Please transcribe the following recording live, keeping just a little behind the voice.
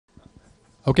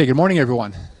Okay, good morning,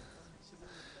 everyone.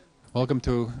 Welcome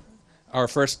to our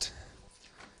first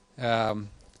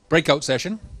breakout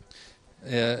session.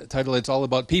 Title, It's All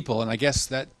About People, and I guess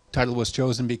that title was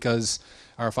chosen because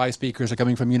our 5 speakers are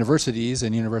coming from universities,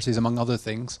 and universities, among other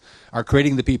things, are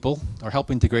creating the people, or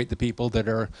helping to create the people that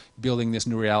are building this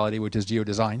new reality, which is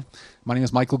geodesign. My name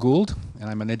is Michael Gould,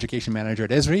 and I'm an education manager at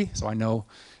Esri, so I know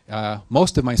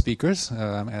most of my speakers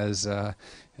as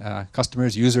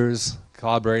customers, users,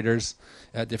 collaborators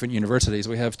at different universities.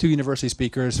 We have 2 university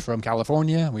speakers from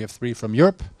California, we have 3 from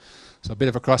Europe, so a bit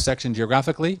of a cross-section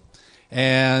geographically.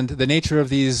 And the nature of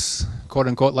these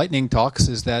quote-unquote lightning talks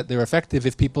is that they're effective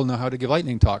if people know how to give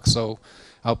lightning talks. So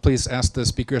I'll please ask the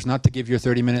speakers not to give your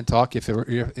 30-minute talk if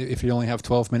you only have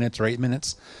 12 minutes or 8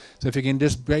 minutes. So if you can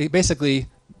just basically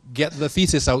get the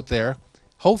thesis out there,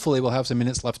 hopefully we'll have some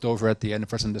minutes left over at the end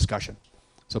for some discussion.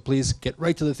 So please get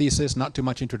right to the thesis, not too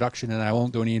much introduction, and I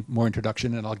won't do any more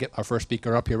introduction, and I'll get our first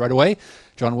speaker up here right away,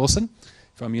 John Wilson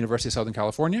from University of Southern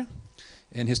California.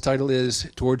 And his title is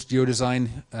Towards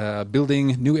Geodesign,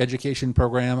 Building New Education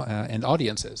Program and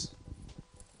Audiences.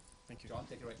 Thank you, John.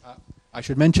 Take it away. I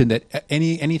should mention that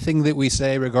anything that we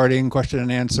say regarding question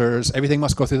and answers, everything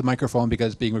must go through the microphone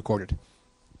because it's being recorded.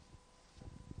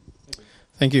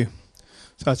 Thank you.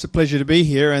 So it's a pleasure to be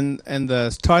here, and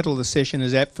the title of the session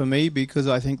is apt for me because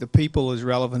I think the people is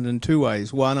relevant in 2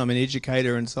 ways. One, I'm an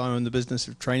educator, and so I'm in the business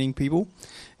of training people.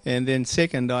 And then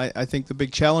second, I think the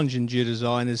big challenge in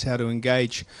geodesign is how to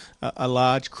engage a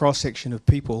large cross-section of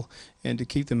people and to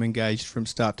keep them engaged from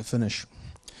start to finish.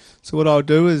 So what I'll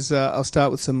do is I'll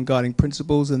start with some guiding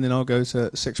principles, and then I'll go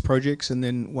to 6 projects, and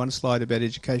then 1 slide about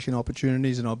education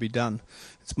opportunities, and I'll be done.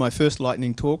 It's my first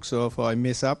lightning talk, so if I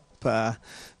mess up,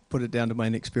 put it down to my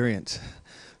inexperience.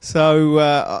 So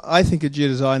I think of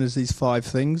geodesign as these 5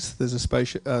 things. There's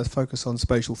a focus on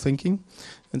spatial thinking.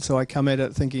 And so I come at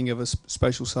it thinking of a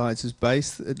spatial sciences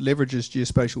base. It leverages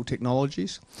geospatial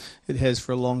technologies. It has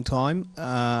for a long time.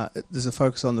 There's a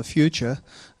focus on the future.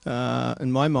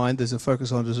 In my mind, there's a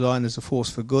focus on design as a force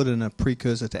for good and a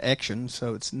precursor to action.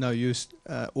 So it's no use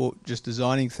or just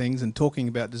designing things and talking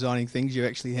about designing things. You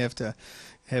actually have to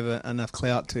have enough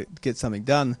clout to get something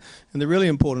done. And the really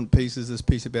important piece is this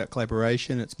piece about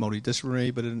collaboration. It's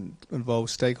multidisciplinary, but it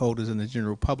involves stakeholders and the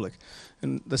general public.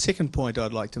 And the second point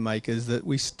I'd like to make is that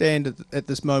we stand at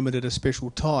this moment at a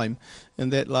special time,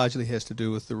 and that largely has to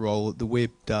do with the role that the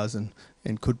web does and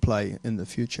could play in the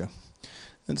future.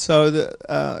 And so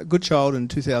Goodchild in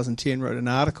 2010 wrote an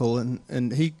article,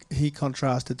 and he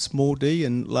contrasted small d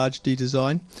and large D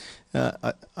design.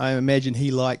 I imagine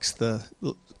he likes the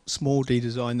small d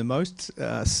design the most,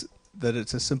 that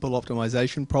it's a simple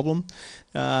optimization problem,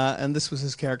 and this was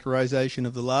his characterization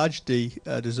of the large D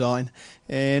design,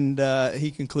 and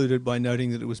he concluded by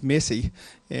noting that it was messy,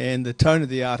 and the tone of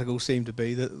the article seemed to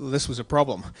be that this was a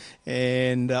problem,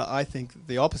 and I think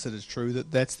the opposite is true,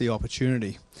 that that's the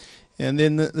opportunity. And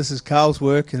then this is Carl's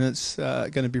work, and it's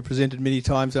going to be presented many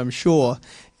times, I'm sure.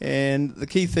 And the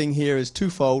key thing here is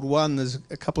twofold. One, there's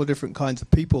a couple of different kinds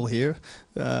of people here,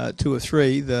 2 or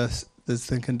 3. There's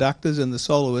the conductors and the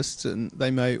soloists, and they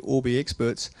may all be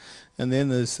experts. And then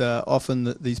there's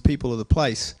often these people of the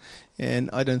place, and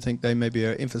I don't think they maybe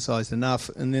are emphasized enough.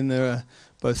 And then there are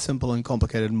both simple and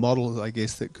complicated models, I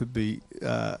guess, that could be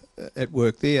at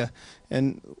work there.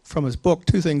 And from his book,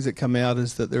 2 things that come out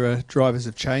is that there are drivers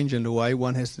of change underway.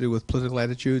 One has to do with political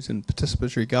attitudes and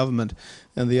participatory government,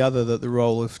 and the other that the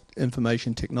role of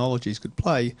information technologies could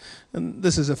play. And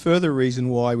this is a further reason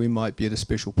why we might be at a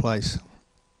special place.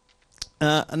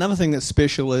 Another thing that's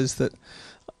special is that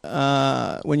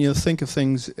when you think of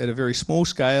things at a very small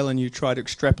scale and you try to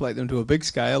extrapolate them to a big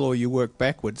scale, or you work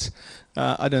backwards,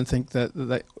 I don't think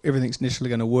that everything's necessarily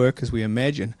going to work as we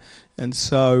imagine. And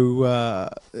so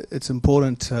it's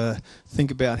important to think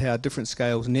about how different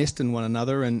scales nest in one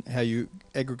another and how you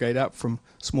aggregate up from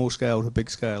small scale to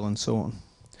big scale and so on.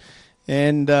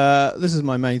 And this is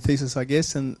my main thesis, I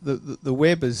guess, and the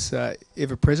web is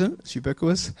ever-present, it's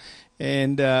ubiquitous,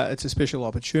 and it's a special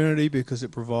opportunity because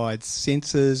it provides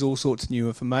sensors, all sorts of new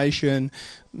information.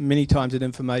 Many times that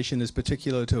information is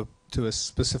particular to a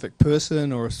specific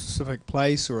person or a specific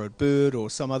place or a bird or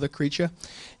some other creature.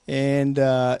 And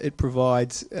it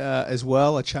provides as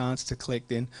well a chance to collect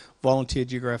then volunteer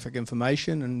geographic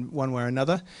information in one way or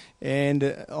another.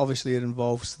 And obviously it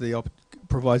involves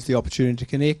provides the opportunity to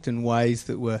connect in ways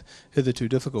that were hitherto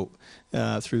difficult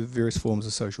through various forms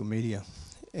of social media.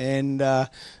 And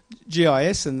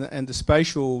GIS and the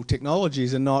spatial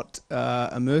technologies are not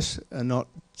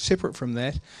separate from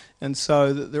that, and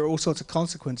so there are all sorts of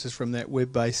consequences from that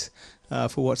web base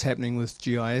for what's happening with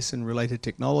GIS and related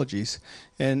technologies.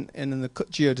 And in the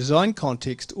geodesign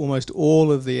context, almost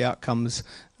all of the outcomes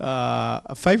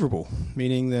are favourable,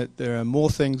 meaning that there are more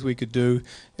things we could do,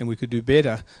 and we could do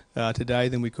better today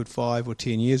than we could 5 or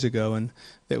 10 years ago, and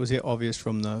that was obvious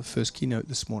from the first keynote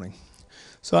this morning.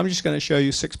 So I'm just going to show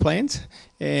you 6 plans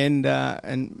and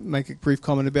make a brief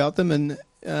comment about them. And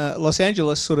Los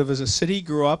Angeles, sort of as a city,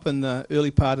 grew up in the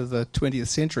early part of the 20th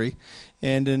century,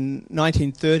 and in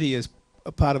 1930, as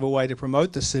a part of a way to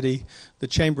promote the city, the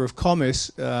Chamber of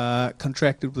Commerce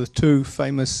contracted with 2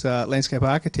 famous landscape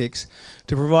architects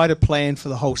to provide a plan for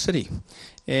the whole city.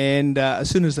 And as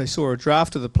soon as they saw a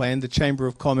draft of the plan, the Chamber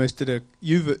of Commerce did a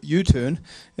U-turn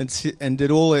and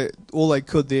did all they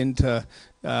could then to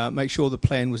make sure the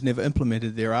plan was never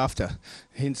implemented thereafter.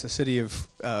 Hence a city of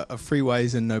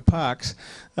freeways and no parks.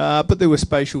 But there were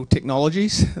spatial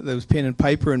technologies. There was pen and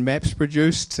paper and maps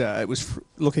produced. It was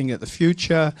looking at the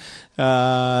future.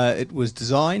 It was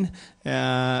design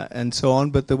and so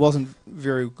on. But there wasn't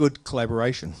very good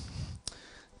collaboration.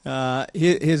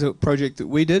 Here's a project that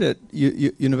we did at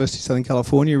University of Southern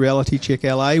California, Reality Check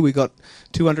LA. We got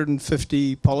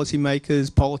 250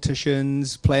 policymakers,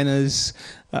 politicians, planners,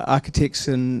 architects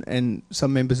and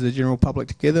some members of the general public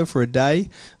together for a day.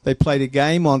 They played a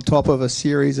game on top of a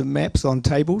series of maps on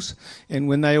tables, and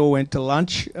when they all went to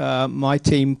lunch, my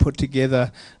team put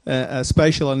together a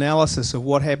spatial analysis of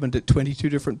what happened at 22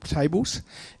 different tables,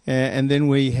 and then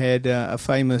we had a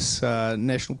famous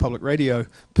National Public Radio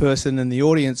person in the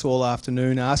audience all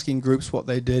afternoon asking groups what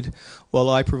they did, while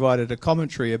I provided a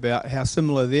commentary about how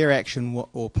similar their action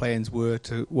or plans were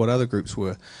to what other groups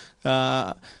were.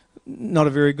 Not a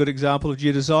very good example of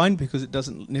geodesign because it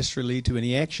doesn't necessarily lead to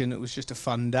any action. It was just a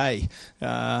fun day,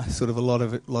 sort of a lot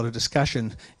of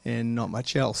discussion and not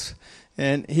much else.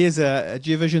 And here's a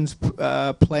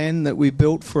GeoVisions plan that we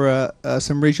built for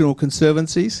some regional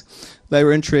conservancies. They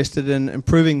were interested in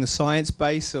improving the science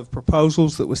base of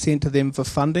proposals that were sent to them for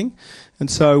funding.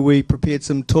 And so we prepared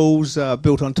some tools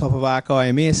built on top of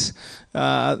ArcIMS.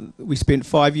 We spent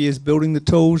 5 years building the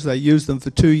tools. They used them for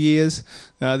 2 years.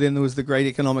 Then there was the great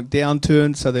economic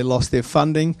downturn, so they lost their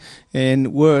funding.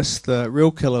 And worse, the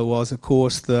real killer was, of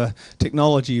course, the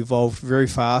technology evolved very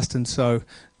fast, and so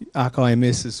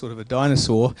ArcIMS is sort of a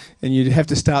dinosaur, and you'd have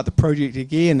to start the project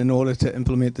again in order to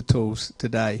implement the tools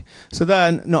today. So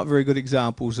they're not very good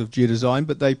examples of geodesign,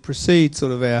 but they precede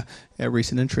sort of our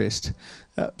recent interest.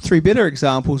 3 better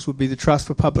examples would be the Trust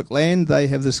for Public Land. They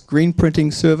have this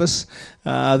Greenprinting Service.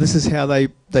 This is how they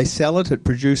sell it. It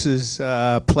produces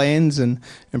plans and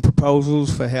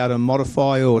proposals for how to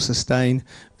modify or sustain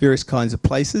various kinds of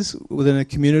places within a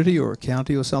community or a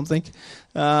county or something.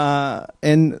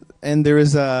 And there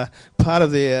is a part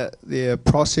of their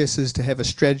process is to have a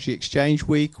strategy exchange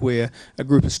week where a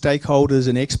group of stakeholders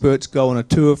and experts go on a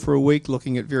tour for a week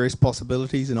looking at various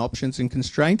possibilities and options and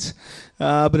constraints.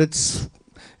 But it's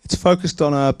focused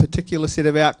on a particular set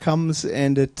of outcomes,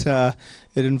 and it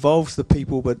involves the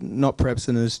people, but not perhaps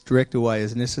in as direct a way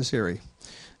as necessary.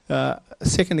 A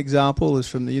second example is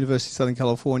from the University of Southern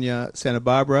California, Santa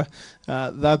Barbara.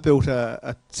 They've built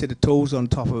a set of tools on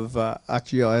top of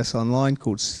ArcGIS Online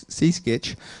called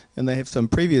C-Sketch, and they have some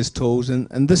previous tools,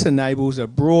 and this enables a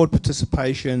broad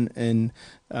participation in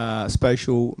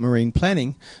spatial marine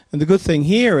planning. And the good thing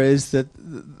here is that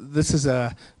this is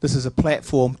a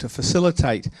platform to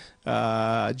facilitate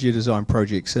geodesign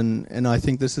projects, and I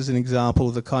think this is an example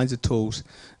of the kinds of tools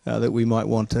that we might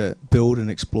want to build and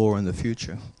explore in the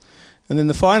future. And then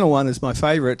the final one is my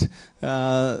favourite.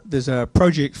 There's a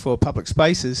project for public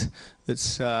spaces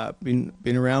that's been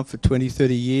around for 20,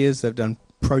 30 years. They've done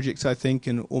projects, I think,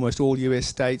 in almost all US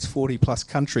states, 40 plus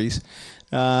countries.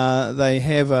 They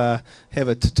have a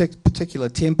particular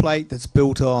template that's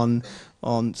built on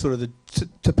sort of the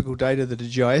typical data that a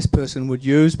GIS person would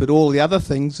use, but all the other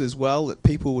things as well that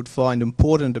people would find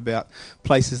important about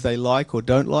places they like or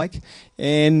don't like.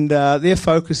 And their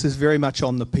focus is very much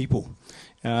on the people.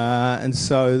 And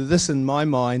so this, in my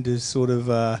mind, is sort of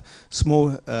a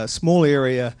small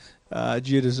area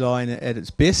geodesign at its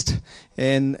best.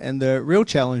 And the real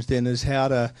challenge then is how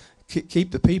to keep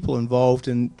the people involved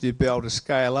and to be able to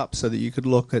scale up so that you could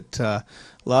look at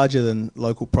larger than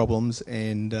local problems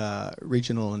and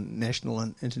regional and national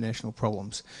and international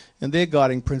problems. And their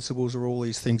guiding principles are all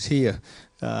these things here.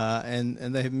 And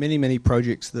they have many, many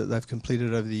projects that they've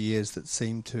completed over the years that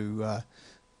seem to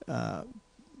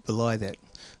belie that.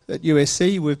 At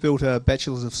USC, we've built a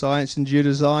Bachelor's of Science in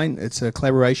Geodesign. It's a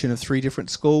collaboration of 3 different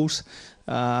schools.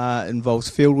 It involves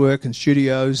fieldwork and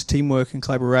studios, teamwork and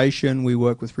collaboration. We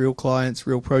work with real clients,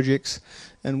 real projects.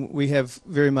 and we have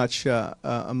very much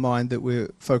a mind that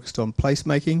we're focused on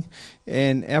placemaking,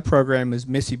 and our program is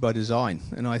messy by design.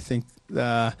 And I think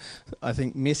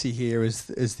messy here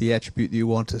is the attribute that you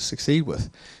want to succeed with.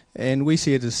 And we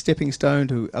see it as a stepping stone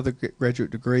to other graduate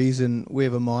degrees, and we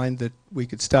have a mind that we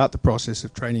could start the process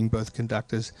of training both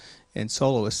conductors and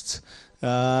soloists.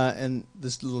 And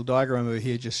this little diagram over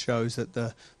here just shows that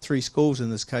the three schools, in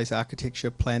this case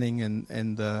architecture, planning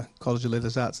and the College of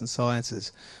Letters, Arts and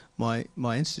Sciences, my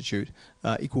institute,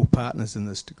 are equal partners in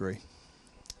this degree.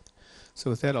 So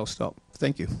with that I'll stop.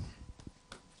 Thank you.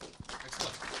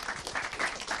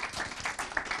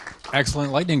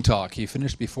 Excellent lightning talk. You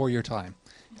finished before your time.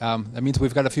 That means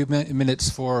we've got a few minutes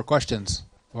for questions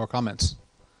or comments.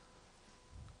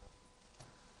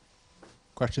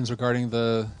 Questions regarding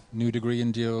the new degree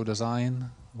in geodesign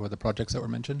or the projects that were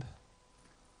mentioned?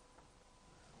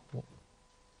 John,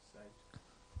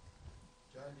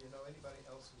 do you know anybody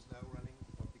else who's now running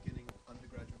or beginning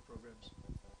undergraduate programs?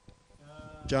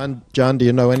 John, do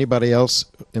you know anybody else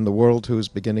in the world who's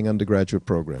beginning undergraduate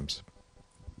programs?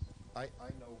 I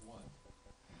know one.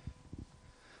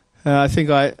 I think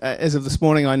as of this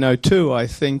morning, I know two. I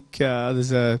think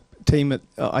there's a team at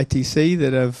ITC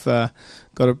that have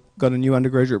got a new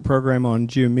undergraduate program on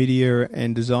geomedia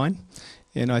and design,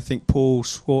 and I think Paul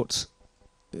Schwartz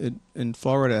in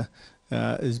Florida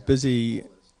is busy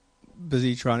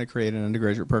trying to create an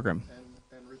undergraduate program.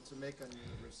 And Ritsumeikan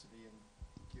University in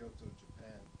Kyoto,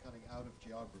 Japan, coming out of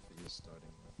geography is starting.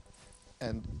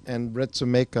 And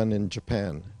Ritsumeikan in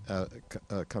Japan,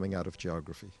 coming out of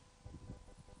geography.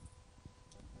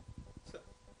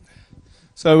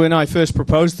 So when I first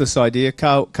proposed this idea,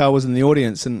 Carl was in the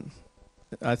audience, and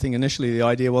I think initially the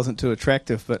idea wasn't too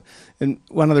attractive, but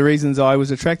one of the reasons I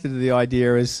was attracted to the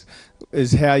idea is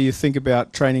how you think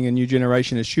about training a new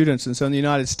generation of students. And so in the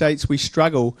United States, we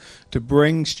struggle to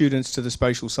bring students to the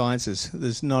spatial sciences.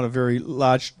 There's not a very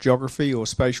large geography or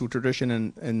spatial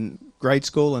tradition in grade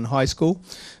school and high school.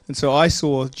 And so I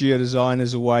saw geodesign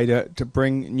as a way to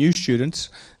bring new students,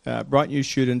 bright new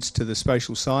students to the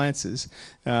spatial sciences,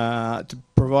 to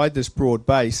provide this broad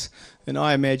base. And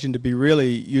I imagine to be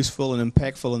really useful and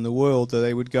impactful in the world that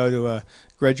they would go to a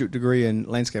graduate degree in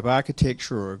landscape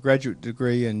architecture, or a graduate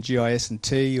degree in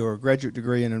GIS&T, or a graduate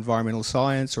degree in environmental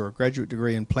science, or a graduate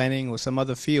degree in planning, or some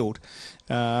other field.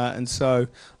 And so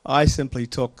I simply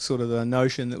took sort of the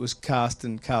notion that was cast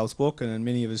in Carl's book and in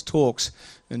many of his talks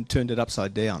and turned it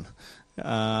upside down.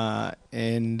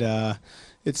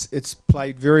 It's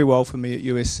played very well for me at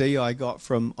USC. I got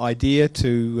from idea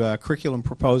to curriculum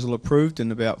proposal approved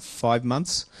in about 5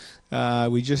 months.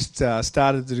 We just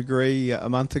started the degree a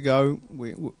month ago.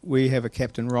 We have a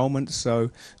capped enrolment, so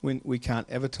we can't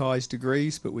advertise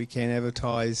degrees, but we can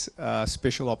advertise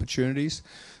special opportunities.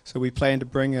 So we plan to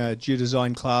bring a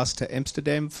geodesign class to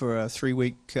Amsterdam for a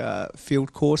 3-week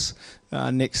field course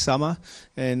next summer.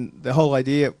 And the whole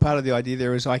idea, part of the idea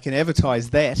there is I can advertise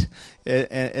that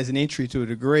as an entry to a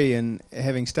degree, and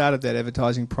having started that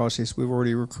advertising process, we've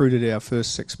already recruited our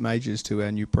first 6 majors to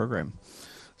our new program.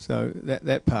 So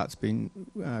that part's been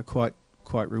quite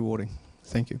rewarding.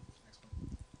 Thank you.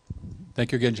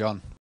 Thank you again, John.